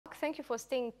thank you for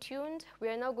staying tuned. We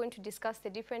are now going to discuss the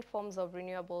different forms of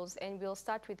renewables, and we'll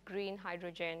start with green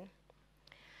hydrogen.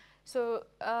 So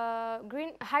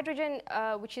green hydrogen,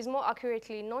 which is more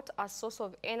accurately not a source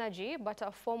of energy, but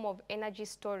a form of energy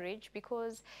storage,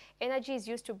 because energy is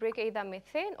used to break either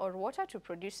methane or water to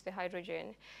produce the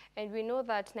hydrogen. And we know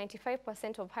that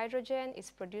 95% of hydrogen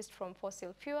is produced from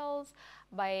fossil fuels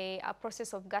by a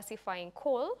process of gasifying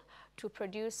coal to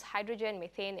produce hydrogen,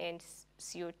 methane, and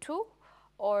CO2,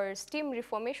 or steam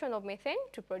reformation of methane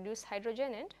to produce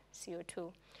hydrogen and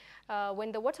CO2.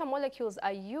 When the water molecules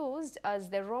are used as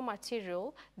the raw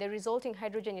material, the resulting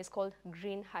hydrogen is called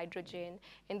green hydrogen.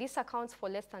 And this accounts for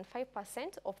less than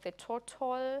 5% of the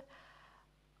total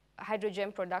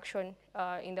hydrogen production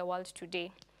in the world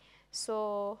today.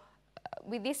 So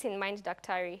with this in mind,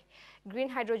 Daktari, green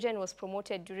hydrogen was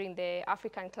promoted during the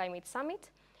African Climate Summit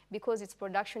because its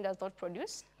production does not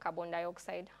produce carbon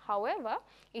dioxide. However,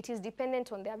 it is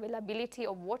dependent on the availability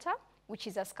of water, which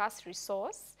is a scarce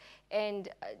resource, and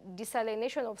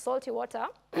desalination of salty water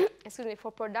excuse me,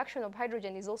 for production of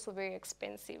hydrogen is also very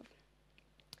expensive.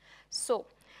 So,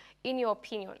 in your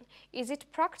opinion, is it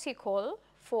practical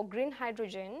for green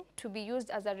hydrogen to be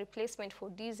used as a replacement for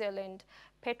diesel and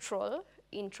petrol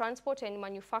in transport and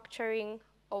manufacturing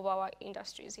of our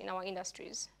industries, in our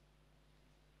industries?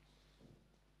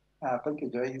 Thank you,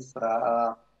 Joyce.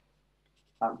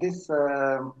 This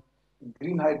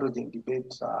green hydrogen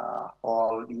debate,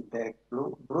 or in the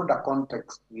broader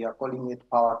context, we are calling it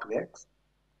power to X,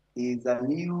 is a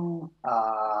new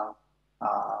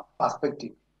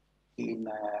perspective in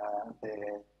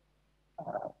the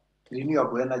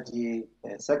renewable energy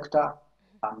sector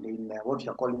and in what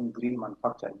you're calling green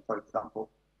manufacturing, for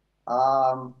example.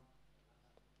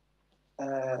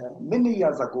 Many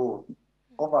years ago,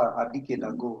 over a decade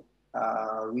ago,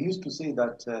 we used to say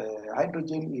that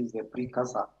hydrogen is a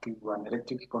precursor to an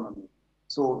electric economy.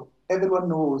 So everyone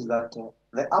knows that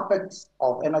the apex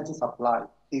of energy supply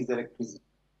is electricity.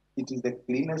 It is the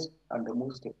cleanest and the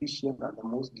most efficient and the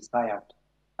most desired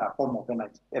form of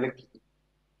energy, electricity.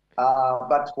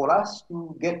 But for us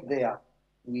to get there,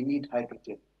 we need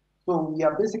hydrogen. So we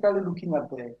are basically looking at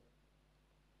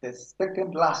the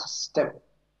second last step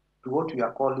to what we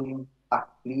are calling a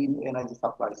clean energy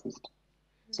supply system.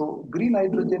 So green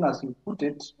hydrogen, as you put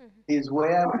it, is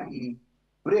where we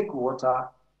break water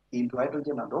into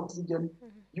hydrogen and oxygen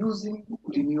using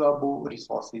renewable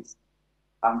resources.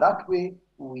 And that way,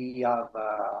 we have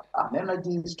an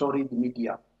energy storage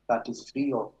media that is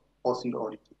free of fossil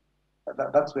origin.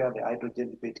 That's where the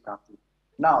hydrogen debate comes in.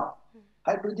 Now,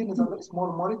 hydrogen is a very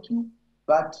small molecule,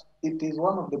 but it is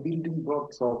one of the building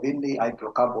blocks of any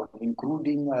hydrocarbon,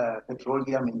 including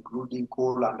petroleum, including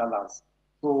coal and others.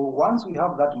 So once we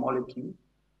have that molecule,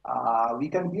 we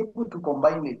can be able to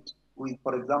combine it with,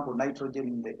 for example, nitrogen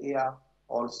in the air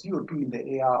or CO2 in the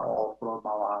air or from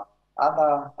our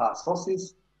other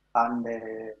sources and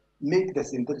make the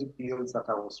synthetic fuels that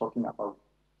I was talking about.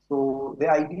 So the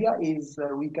idea is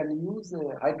we can use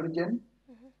hydrogen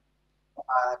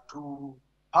to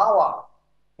power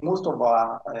most of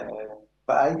our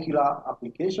vehicular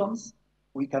applications.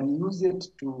 We can use it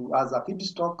as a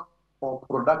feedstock for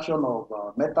production of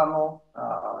methanol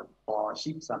for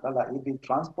ships and other heavy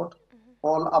transport,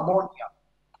 or ammonia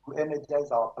to energize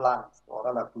our plants or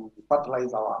rather to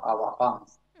fertilize our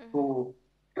farms. So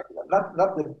that's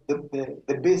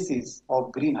the basis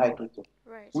of green hydrogen.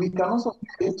 Right. We can also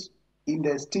use it in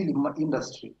the steel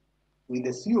industry with the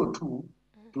CO2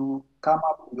 to come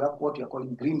up with what you're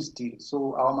calling green steel.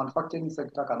 So our manufacturing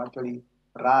sector can actually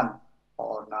run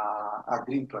on a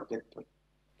green trajectory.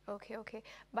 Okay, okay.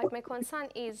 But my concern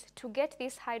is to get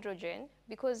this hydrogen,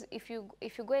 because if you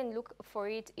go and look for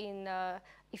it in,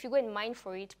 if you go and mine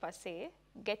for it per se,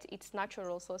 get its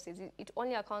natural sources, it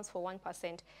only accounts for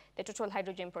 1%, the total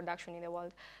hydrogen production in the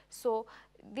world. So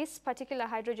this particular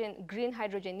hydrogen, green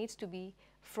hydrogen, needs to be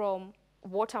from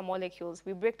water molecules.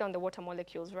 We break down the water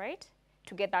molecules, right,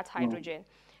 to get that hydrogen.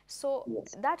 So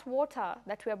yes, that water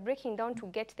that we are breaking down to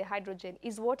get the hydrogen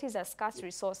is what is a scarce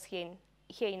resource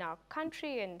here in our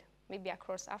country and maybe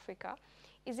across Africa.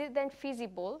 Is it then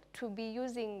feasible to be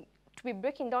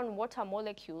breaking down water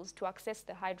molecules to access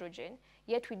the hydrogen,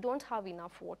 yet we don't have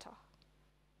enough water?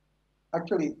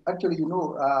 Actually, you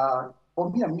know,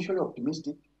 for me, I'm usually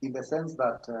optimistic in the sense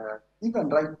that even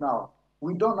right now,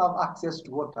 we don't have access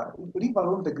to water, leave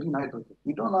alone the green hydrogen.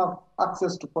 We don't have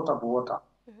access to potable water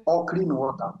or clean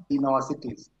water in our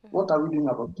cities. What are we doing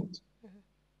about it?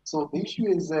 So the issue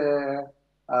is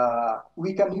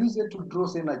we can use it to draw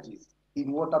synergies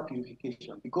in water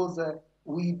purification because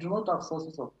we do not have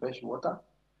sources of fresh water,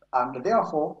 and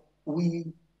therefore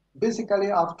we basically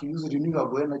have to use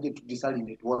renewable energy to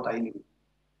desalinate water anyway.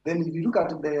 Then if you look at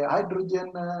the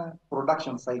hydrogen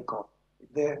production cycle,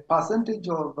 the percentage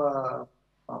of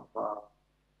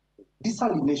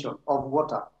desalination of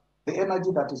water, the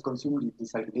energy that is consumed in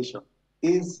desalination,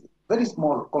 is very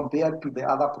small compared to the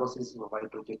other processes of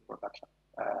hydrogen production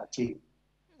chain.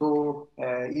 So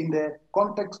in the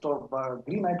context of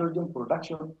green hydrogen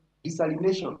production,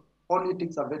 desalination only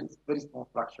takes a very small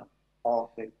fraction of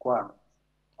the requirements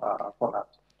for that.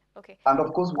 Okay. And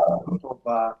of course, we have a lot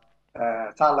of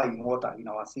saline water in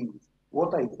our seas.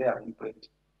 Water is there in plenty.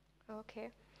 Okay.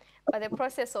 But the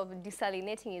process of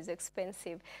desalinating is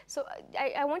expensive. So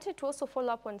I wanted to also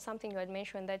follow up on something you had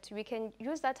mentioned, that we can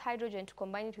use that hydrogen to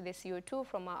combine it with the CO2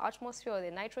 from our atmosphere or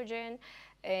the nitrogen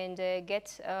and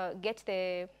get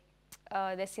the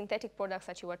synthetic products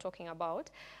that you were talking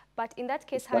about. But in that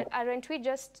case, aren't we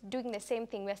just doing the same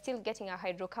thing? We're still getting a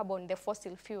hydrocarbon, the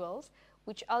fossil fuels,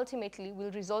 which ultimately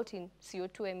will result in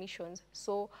CO2 emissions.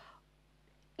 So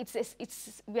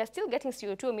we are still getting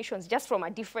CO2 emissions just from a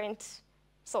different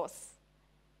source.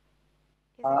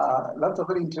 That's a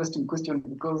very interesting question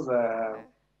because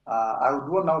I would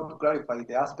want now to clarify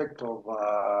the aspect of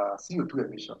CO2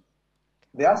 emission.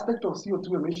 The aspect of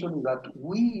CO2 emission is that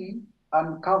we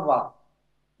uncover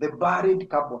the buried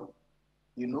carbon,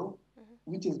 you know,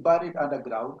 which is buried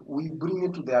underground. We bring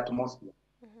it to the atmosphere.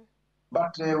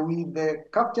 But with the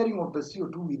capturing of the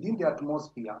CO2 within the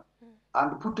atmosphere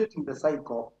and put it in the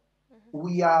cycle,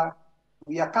 we are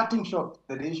cutting short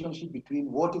the relationship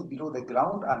between what is below the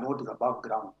ground and what is above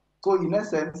ground. So in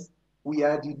essence, we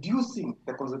are reducing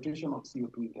the concentration of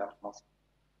CO2 in the atmosphere.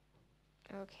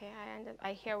 Okay,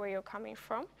 I hear where you're coming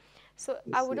from. So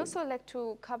Yes, I would yes. also like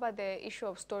to cover the issue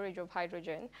of storage of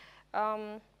hydrogen.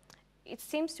 It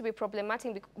seems to be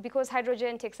problematic because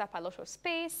hydrogen takes up a lot of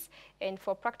space, and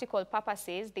for practical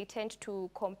purposes, they tend to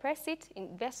compress it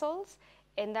in vessels,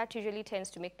 and that usually tends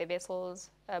to make the vessels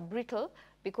brittle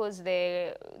because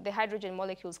the hydrogen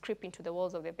molecules creep into the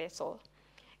walls of the vessel.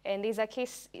 And there's a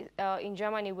case in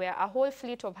Germany where a whole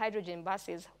fleet of hydrogen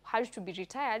buses had to be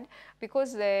retired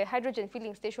because the hydrogen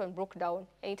filling station broke down.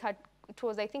 And it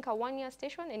was, I think, a one-year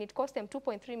station, and it cost them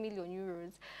 2.3 million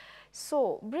euros.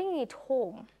 So bringing it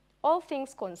home, all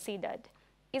things considered,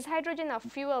 is hydrogen a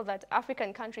fuel that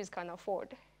African countries can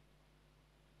afford?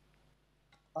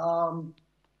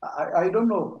 I don't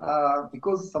know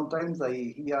because sometimes I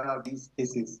hear these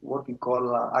cases, what we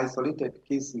call isolated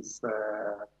cases,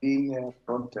 being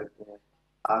fronted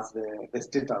as the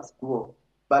status quo.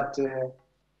 But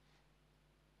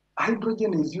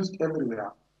hydrogen is used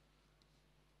everywhere.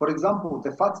 For example,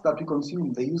 the fats that we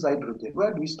consume, they use hydrogen.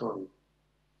 Where do we store it?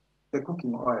 The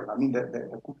cooking oil, I mean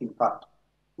the cooking fat.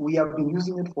 We have been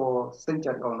using it for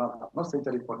centuries, or not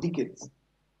centuries, for decades.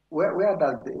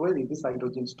 Where is this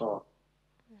hydrogen stored?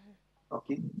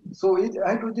 Okay, so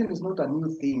hydrogen is not a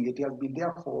new thing. It has been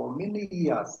there for many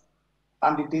years,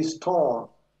 and it is stored,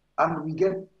 and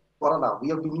we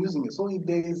have been using it. So if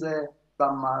there is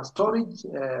some storage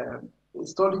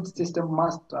system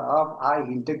must have high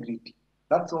integrity.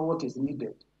 That's all what is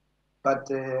needed. But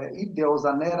if there was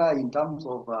an error in terms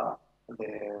of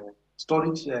the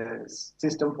storage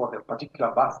system for the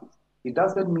particular buses, it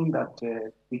doesn't mean that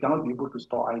we cannot be able to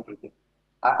store hydrogen.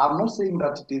 I'm not saying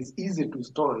that it is easy to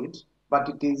store it, but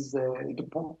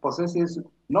it possesses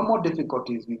no more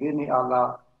difficulties with any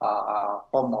other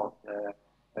form of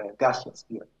gaseous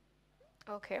fuel.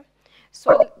 Okay.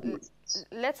 So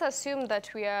let's assume that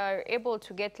we are able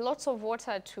to get lots of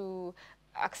water to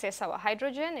access our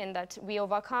hydrogen and that we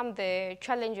overcome the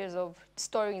challenges of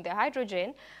storing the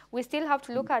hydrogen. We still have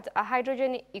to look at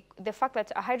the fact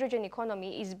that a hydrogen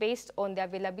economy is based on the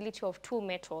availability of two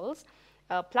metals,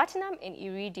 platinum and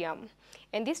iridium.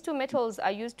 And these two metals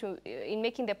are used in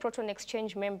making the proton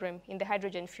exchange membrane in the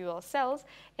hydrogen fuel cells,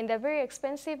 and they're very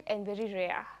expensive and very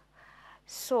rare.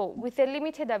 So with the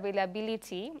limited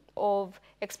availability of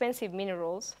expensive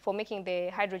minerals for making the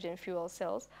hydrogen fuel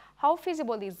cells, how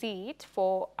feasible is it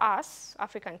for us,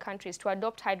 African countries, to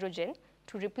adopt hydrogen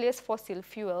to replace fossil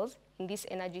fuels in this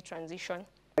energy transition?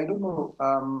 I don't know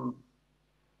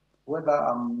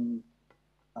whether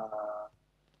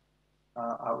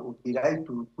I would be right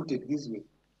to put it this way,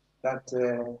 that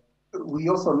we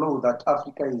also know that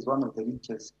Africa is one of the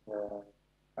richest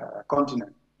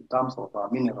continents in terms of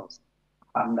minerals.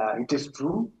 And it is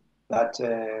true that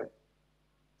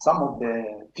some of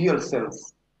the fuel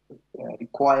cells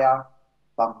require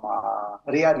some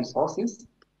rare resources.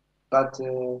 But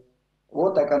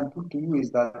what I can put to you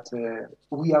is that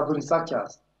we have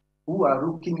researchers who are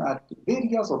looking at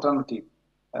various alternative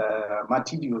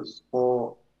materials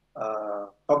for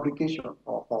fabrication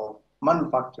or for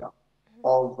manufacture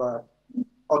of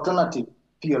alternative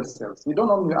fuel cells. We don't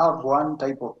only have one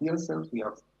type of fuel cells, we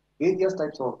have various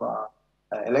types of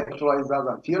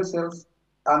electrolyzers and fuel cells,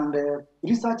 and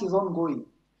research is ongoing.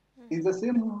 It's the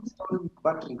same story with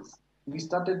batteries. We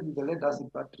started with the lead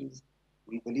acid batteries,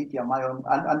 with the lithium ion,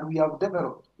 and we have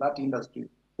developed that industry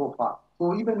so far.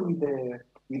 So even with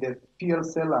the fuel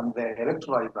cell and the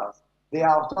electrolyzers, there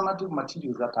are alternative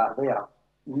materials that are there,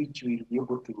 which will be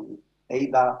able to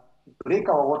either break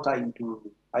our water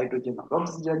into hydrogen and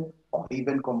oxygen, or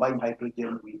even combine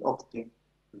hydrogen with oxygen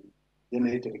to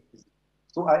generate electricity.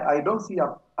 So I don't see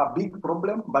a big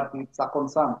problem, but it's a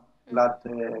concern that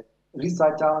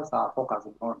researchers are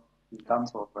focusing on in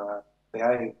terms of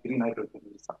the green hydrogen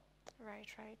research. Right,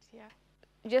 right, yeah.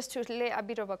 Just to lay a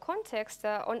bit of a context,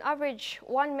 on average,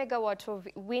 1 megawatt of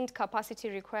wind capacity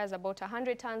requires about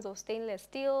 100 tons of stainless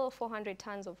steel, 400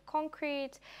 tons of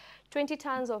concrete, 20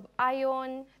 tons of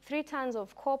iron, 3 tons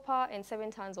of copper, and 7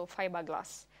 tons of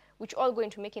fiberglass, which all go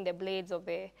into making the blades of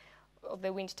the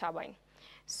wind turbine.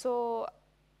 So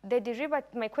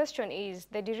my question is,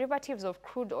 the derivatives of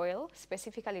crude oil,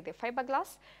 specifically the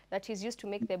fiberglass that is used to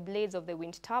make the blades of the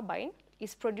wind turbine,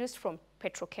 is produced from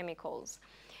petrochemicals.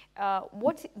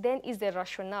 What then is the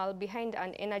rationale behind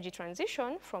an energy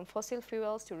transition from fossil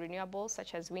fuels to renewables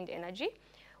such as wind energy,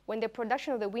 when the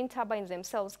production of the wind turbines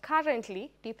themselves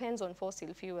currently depends on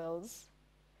fossil fuels?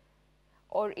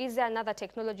 Or is there another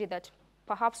technology that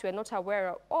perhaps we're not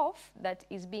aware of that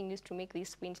is being used to make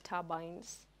these wind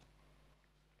turbines?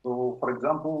 So, for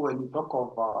example, when you talk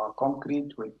of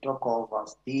concrete, when you talk of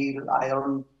steel,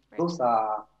 iron, Right. those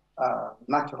are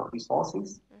natural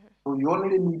resources. So you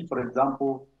only need, for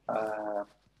example,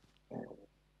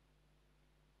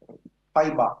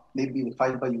 fiber, maybe the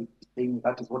fiber you think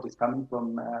that is what is coming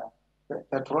from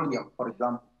petroleum, for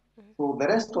example. So the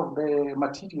rest of the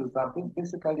materials are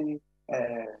basically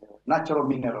natural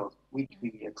minerals, which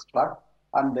we extract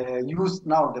and use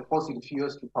now the fossil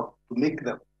fuels to make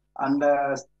them. And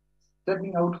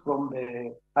stepping out from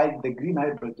the green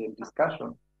hydrogen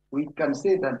discussion, we can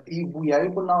say that if we are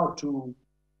able now to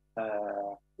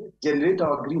generate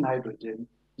our green hydrogen,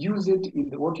 use it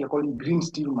in what you're calling green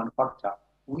steel manufacture,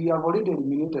 we have already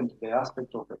eliminated the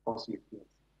aspect of the fossil fuels.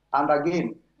 And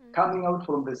again, coming out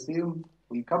from the same,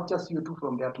 we capture CO2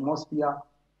 from the atmosphere,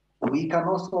 we can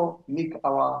also make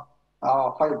our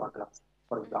fiberglass,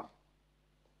 for example.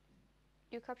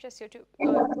 You capture CO2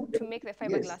 to make the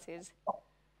fiberglasses? Yes.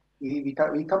 We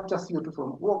capture CO2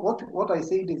 from, what I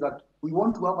said is that we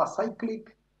want to have a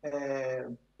cyclic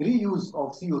reuse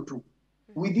of CO2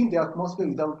 within the atmosphere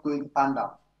without going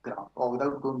underground or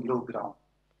without going below ground.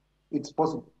 It's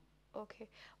possible. Okay.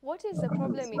 What is the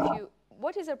problem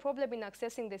in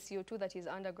accessing the CO2 that is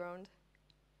underground?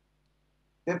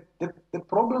 The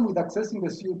problem with accessing the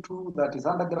CO2 that is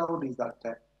underground is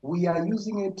that we are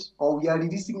using it or we are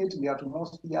releasing it in the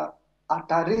atmosphere at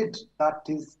a rate that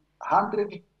is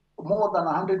more than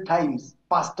 100 times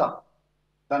faster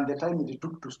than the time it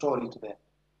took to store it there.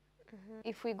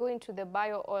 If we go into the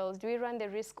bio oils, do we run the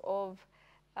risk of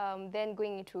then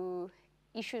going into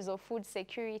issues of food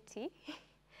security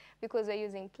because we're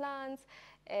using plants?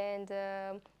 And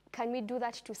can we do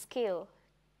that to scale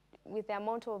with the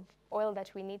amount of oil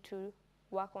that we need to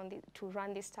work on to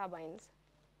run these turbines?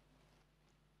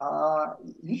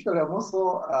 Usually, I'm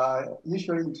also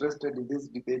usually interested in this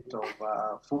debate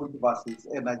of food versus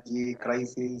energy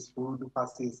crisis, food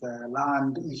versus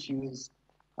land issues,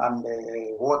 and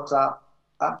water.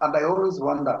 And I always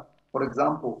wonder, for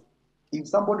example, if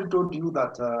somebody told you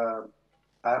that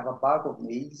I have a bag of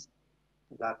maize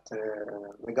that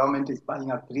the government is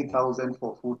buying at 3,000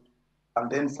 for food,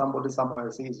 and then somebody somewhere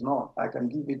says, no, I can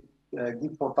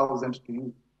give 4,000 to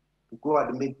you to go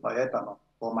and make bioethanol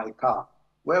for my car.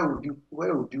 Where would you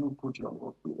put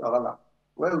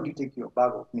where would you take your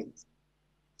bag of maize?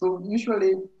 So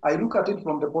usually I look at it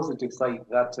from the positive side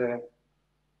that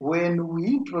when we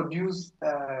introduce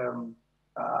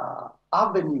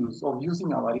avenues of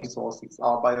using our resources,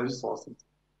 our bioresources,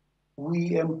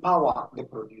 we empower the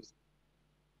producer.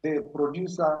 The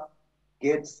producer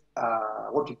gets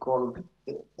what we call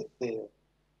the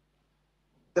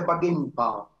bargaining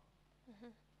power.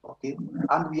 Okay,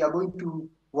 and we are going to,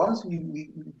 once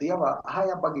they have a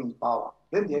higher bargaining power,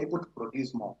 then they are able to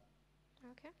produce more.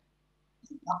 Okay.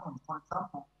 For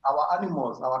example, our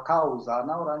animals, our cows are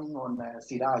now running on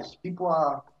silage. People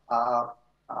are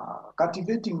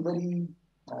cultivating very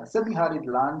semi-arid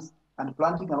lands and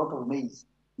planting a lot of maize,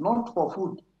 not for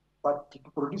food, but to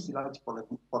produce silage for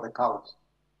the cows.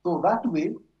 So that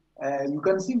way, you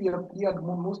can see we have cleared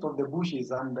most of the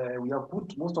bushes and we have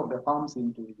put most of the farms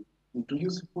into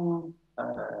useful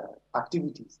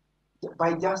activities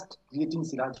by just creating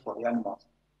silage for the animals.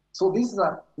 So this is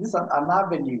an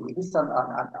avenue, this is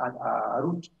a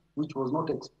route which was not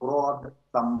explored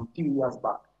some few years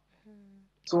back.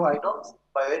 So I don't see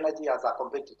bioenergy as a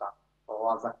competitor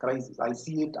or as a crisis. I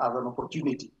see it as an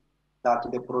opportunity that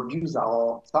the producer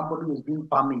or somebody who is doing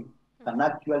farming can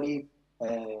actually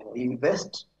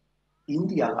invest in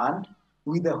their land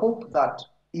with the hope that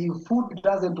if food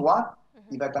doesn't work,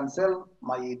 if I can sell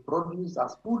my produce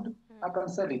as food, I can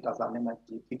sell it as an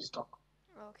energy feedstock.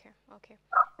 Okay, okay.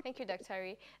 Thank you, Dr.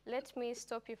 Ari. Let me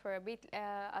stop you for a bit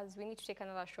as we need to take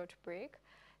another short break.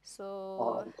 All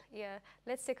So, right. yeah,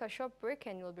 let's take a short break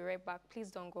and we'll be right back.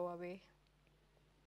 Please don't go away.